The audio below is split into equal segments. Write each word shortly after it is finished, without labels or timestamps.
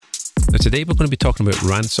Now today we're going to be talking about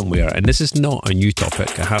ransomware, and this is not a new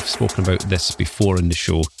topic. I have spoken about this before in the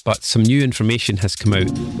show, but some new information has come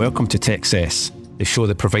out. Welcome to TechSess, the show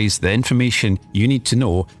that provides the information you need to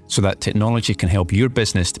know so that technology can help your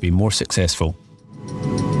business to be more successful.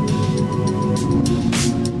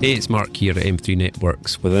 Hey, it's Mark here at M3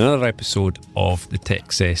 Networks with another episode of the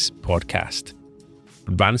TechSess podcast.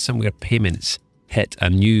 Ransomware payments hit a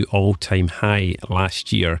new all-time high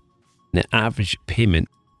last year. The average payment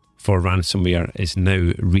for ransomware is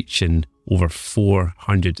now reaching over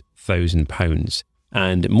 £400,000,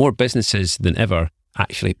 and more businesses than ever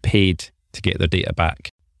actually paid to get their data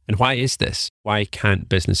back. And why is this? Why can't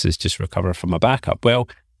businesses just recover from a backup? Well,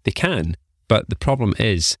 they can, but the problem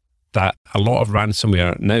is that a lot of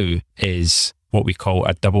ransomware now is what we call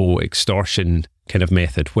a double extortion kind of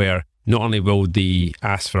method, where not only will they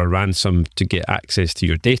ask for a ransom to get access to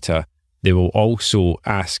your data, they will also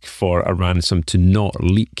ask for a ransom to not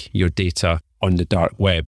leak your data on the dark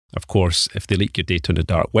web. Of course, if they leak your data on the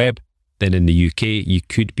dark web, then in the UK, you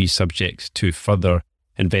could be subject to further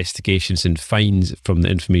investigations and fines from the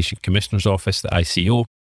Information Commissioner's Office, the ICO.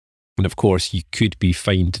 And of course, you could be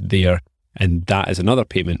fined there, and that is another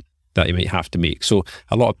payment that you might have to make. So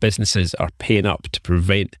a lot of businesses are paying up to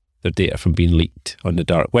prevent their data from being leaked on the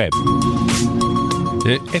dark web.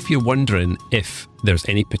 Now, if you're wondering if there's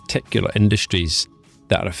any particular industries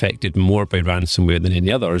that are affected more by ransomware than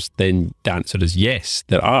any others, then the answer is yes,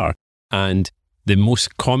 there are. And the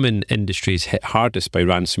most common industries hit hardest by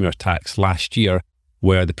ransomware attacks last year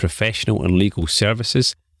were the professional and legal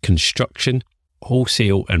services, construction,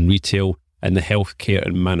 wholesale and retail, and the healthcare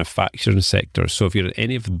and manufacturing sector. So if you're in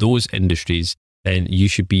any of those industries, then you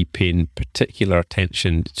should be paying particular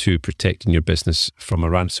attention to protecting your business from a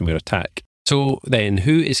ransomware attack. So then,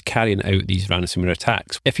 who is carrying out these ransomware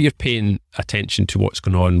attacks? If you're paying attention to what's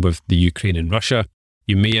going on with the Ukraine and Russia,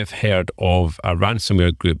 you may have heard of a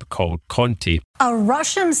ransomware group called Conti. A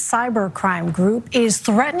Russian cybercrime group is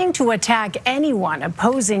threatening to attack anyone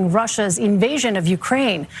opposing Russia's invasion of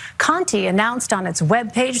Ukraine. Conti announced on its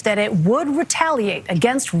webpage that it would retaliate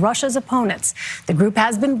against Russia's opponents. The group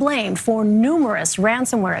has been blamed for numerous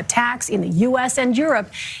ransomware attacks in the U.S. and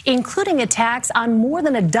Europe, including attacks on more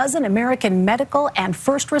than a dozen American medical and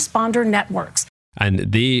first responder networks. And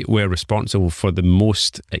they were responsible for the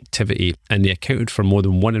most activity, and they accounted for more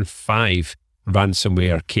than 1 in 5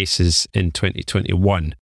 ransomware cases in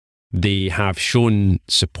 2021. They have shown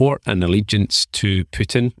support and allegiance to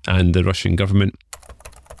Putin and the Russian government.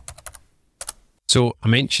 So I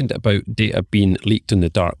mentioned about data being leaked on the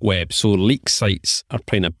dark web. So leak sites are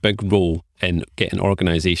playing a big role in getting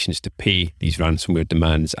organisations to pay these ransomware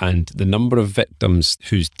demands, and the number of victims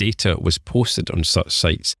whose data was posted on such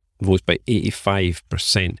sites rose by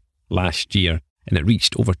 85% last year, and it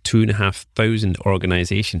reached over 2,500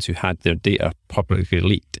 organisations who had their data publicly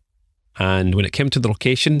leaked. And when it came to the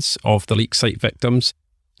locations of the leak site victims,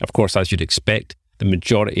 of course, as you'd expect, the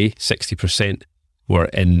majority, 60%, were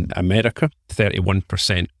in America,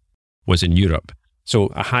 31% was in Europe. So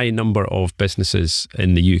a high number of businesses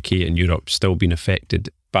in the UK and Europe still being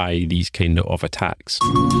affected by these kind of attacks.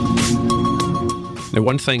 Now,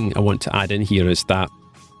 one thing I want to add in here is that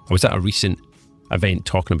I was at a recent event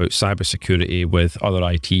talking about cybersecurity with other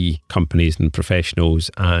IT companies and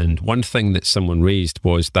professionals, and one thing that someone raised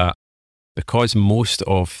was that because most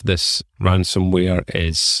of this ransomware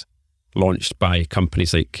is launched by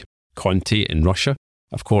companies like Conti in Russia,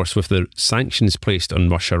 of course, with the sanctions placed on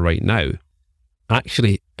Russia right now,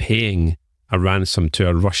 actually paying a ransom to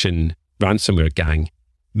a Russian ransomware gang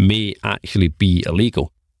may actually be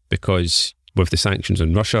illegal, because with the sanctions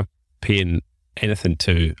on Russia, paying anything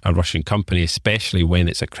to a Russian company, especially when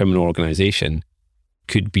it's a criminal organisation,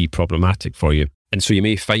 could be problematic for you. And so you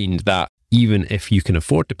may find that even if you can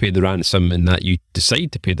afford to pay the ransom and that you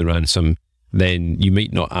decide to pay the ransom, then you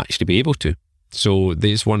might not actually be able to. So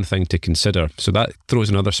there's one thing to consider. So that throws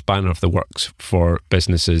another spanner of the works for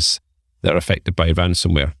businesses that are affected by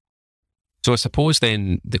ransomware. So I suppose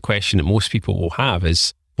then the question that most people will have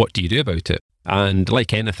is, what do you do about it? And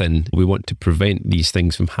like anything, we want to prevent these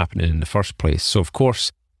things from happening in the first place. So of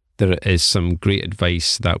course, there is some great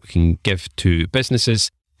advice that we can give to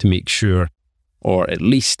businesses to make sure, or at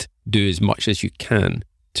least do as much as you can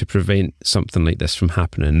to prevent something like this from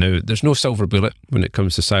happening. Now, there's no silver bullet when it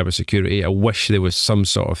comes to cybersecurity. I wish there was some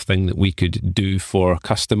sort of thing that we could do for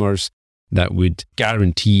customers that would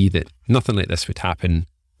guarantee that nothing like this would happen.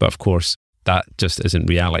 But of course, that just isn't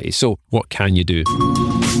reality. So what can you do?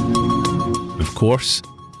 Of course,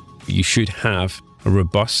 you should have a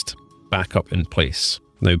robust backup in place.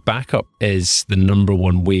 Now, backup is the number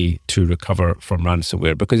one way to recover from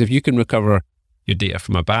ransomware, because if you can recover your data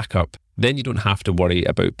from a backup, then you don't have to worry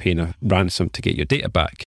about paying a ransom to get your data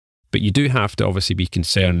back. But you do have to obviously be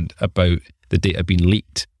concerned about the data being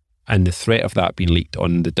leaked and the threat of that being leaked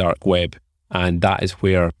on the dark web. And that is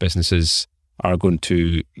where businesses are going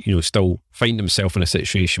to, still find themselves in a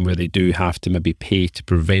situation where they do have to maybe pay to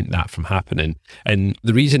prevent that from happening. And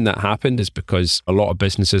the reason that happened is because a lot of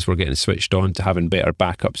businesses were getting switched on to having better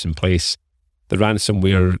backups in place. The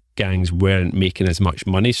ransomware gangs weren't making as much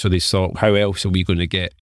money, so they thought, how else are we going to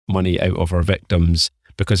get money out of our victims?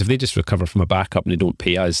 Because if they just recover from a backup and they don't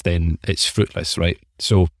pay us, then it's fruitless, right?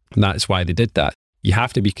 So that's why they did that. You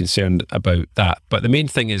have to be concerned about that. But the main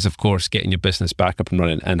thing is, of course, getting your business back up and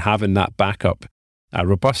running and having that backup, a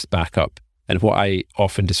robust backup, and what I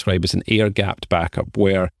often describe as an air-gapped backup,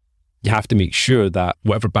 where you have to make sure that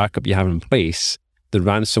whatever backup you have in place, the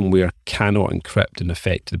ransomware cannot encrypt and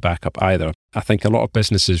affect the backup either. I think a lot of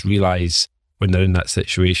businesses realize when they're in that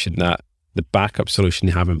situation that the backup solution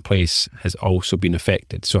they have in place has also been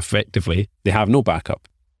affected. So effectively, they have no backup.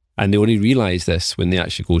 And they only realize this when they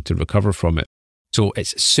actually go to recover from it. So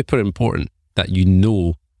it's super important that you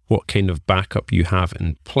know what kind of backup you have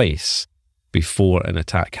in place before an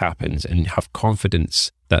attack happens and have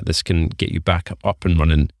confidence that this can get you back up and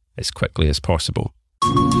running as quickly as possible.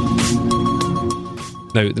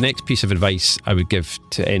 Now, the next piece of advice I would give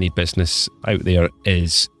to any business out there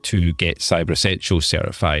is to get Cyber Essentials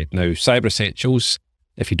certified. Now, Cyber Essentials,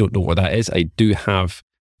 if you don't know what that is, I do have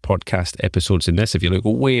podcast episodes in this. If you look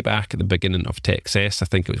way back at the beginning of TechCess, I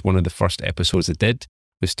think it was one of the first episodes I did,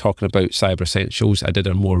 was talking about Cyber Essentials. I did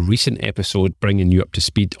a more recent episode bringing you up to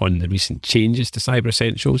speed on the recent changes to Cyber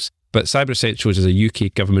Essentials. But Cyber Essentials is a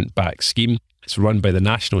UK government-backed scheme. It's run by the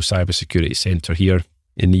National Cybersecurity Centre here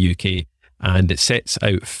in the UK, and it sets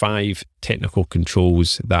out 5 technical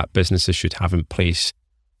controls that businesses should have in place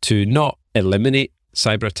to not eliminate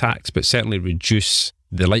cyber attacks, but certainly reduce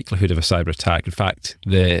the likelihood of a cyber attack. In fact,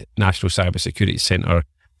 the National Cybersecurity Centre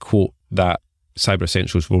quote that Cyber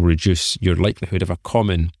Essentials will reduce your likelihood of a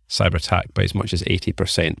common cyber attack by as much as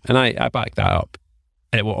 80%. And I back that up.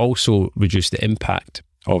 It will also reduce the impact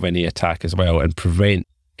of any attack as well and prevent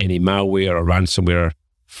any malware or ransomware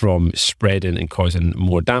from spreading and causing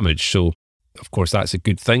more damage. So, of course, that's a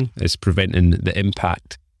good thing, is preventing the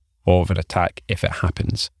impact of an attack if it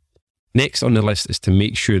happens. Next on the list is to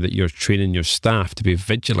make sure that you're training your staff to be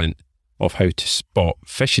vigilant of how to spot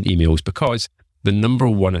phishing emails, because the number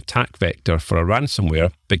one attack vector for a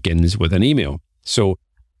ransomware begins with an email. So,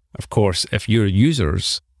 of course, if your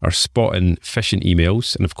users are spotting phishing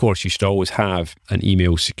emails, and of course you should always have an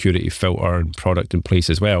email security filter and product in place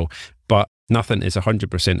as well, but nothing is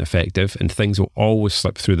 100% effective and things will always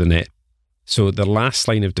slip through the net. So the last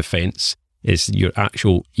line of defense is your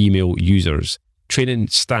actual email users. Training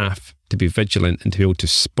staff to be vigilant and to be able to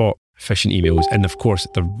spot phishing emails. And of course,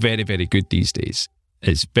 they're very, very good these days.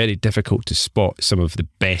 It's very difficult to spot some of the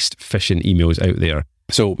best phishing emails out there.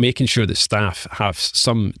 So making sure that staff have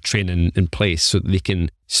some training in place so that they can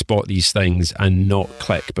spot these things and not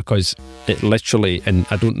click, because it literally, and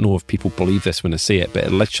I don't know if people believe this when I say it, but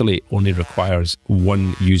it literally only requires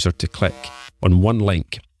one user to click on one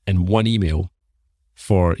link in one email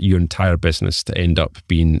for your entire business to end up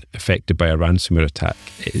being affected by a ransomware attack.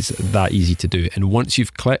 It is that easy to do. And once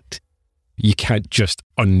you've clicked, you can't just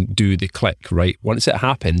undo the click, right? Once it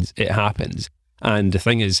happens, it happens. And the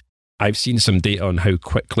thing is, I've seen some data on how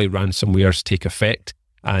quickly ransomwares take effect,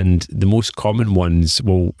 and the most common ones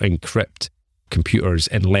will encrypt computers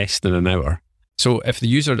in less than an hour. So if the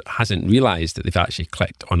user hasn't realized that they've actually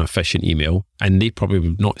clicked on a phishing email, and they probably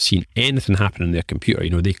have not seen anything happen on their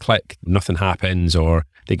computer, they click, nothing happens, or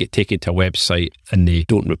they get taken to a website and they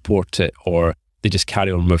don't report it, or they just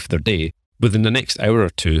carry on with their day, within the next hour or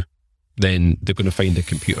two, then they're going to find the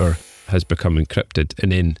computer has become encrypted.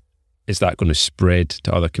 And then is that going to spread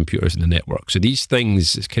to other computers in the network? So these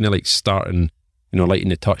things, it's kind of like starting, lighting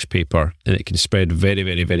the touch paper, and it can spread very,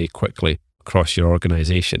 very, very quickly across your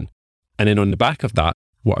organization. And then on the back of that,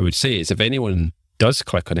 what I would say is if anyone does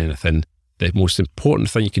click on anything, the most important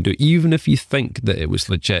thing you can do, even if you think that it was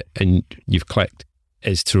legit and you've clicked,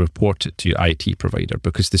 is to report it to your IT provider,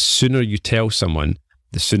 because the sooner you tell someone,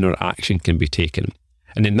 the sooner action can be taken.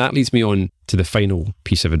 And then that leads me on to the final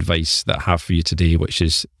piece of advice that I have for you today, which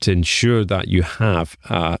is to ensure that you have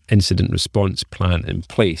an incident response plan in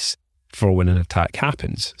place for when an attack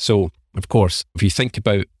happens. So, of course, if you think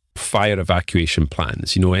about fire evacuation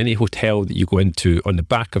plans, any hotel that you go into, on the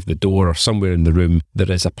back of the door or somewhere in the room,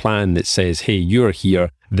 there is a plan that says, hey, you're here.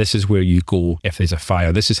 This is where you go if there's a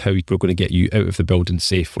fire. This is how we're going to get you out of the building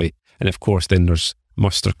safely. And of course, then there's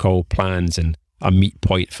muster call plans and a meet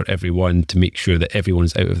point for everyone to make sure that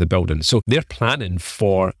everyone's out of the building. So they're planning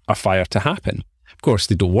for a fire to happen. Of course,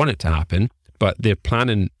 they don't want it to happen, but they're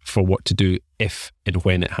planning for what to do if and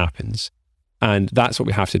when it happens. And that's what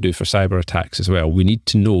we have to do for cyber attacks as well. We need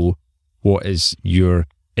to know what is your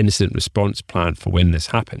incident response plan for when this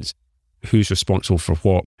happens. Who's responsible for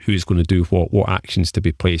what, who's going to do what actions to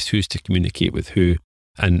be placed, who's to communicate with who,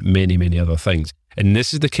 and many, many other things. And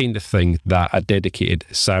this is the kind of thing that a dedicated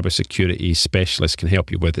cybersecurity specialist can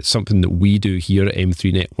help you with. It's something that we do here at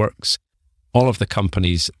M3 Networks. All of the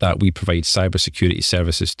companies that we provide cybersecurity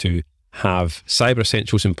services to have cyber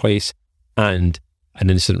essentials in place and an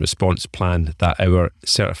incident response plan that our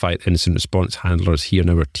certified incident response handlers here in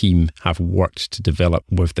our team have worked to develop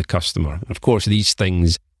with the customer. And of course, these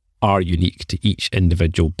things are unique to each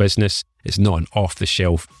individual business. It's not an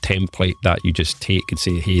off-the-shelf template that you just take and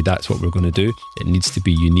say, hey, that's what we're going to do. It needs to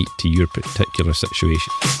be unique to your particular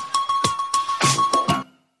situation.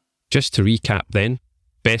 Just to recap then,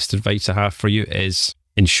 best advice I have for you is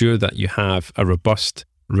ensure that you have a robust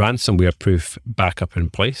ransomware-proof backup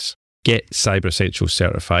in place. Get Cyber Essentials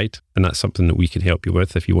certified, and that's something that we can help you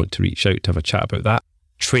with if you want to reach out to have a chat about that.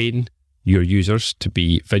 Train your users to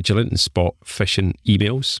be vigilant and spot phishing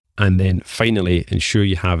emails. And then finally, ensure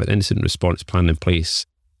you have an incident response plan in place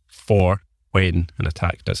for when an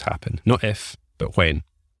attack does happen. Not if, but when.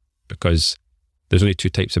 Because there's only two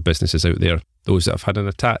types of businesses out there, those that have had an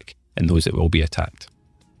attack and those that will be attacked.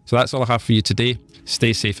 So that's all I have for you today.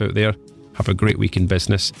 Stay safe out there. Have a great week in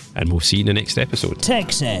business, and we'll see you in the next episode.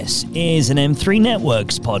 Techcess is an M3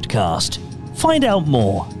 Networks podcast. Find out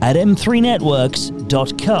more at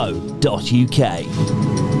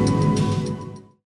m3networks.co.uk.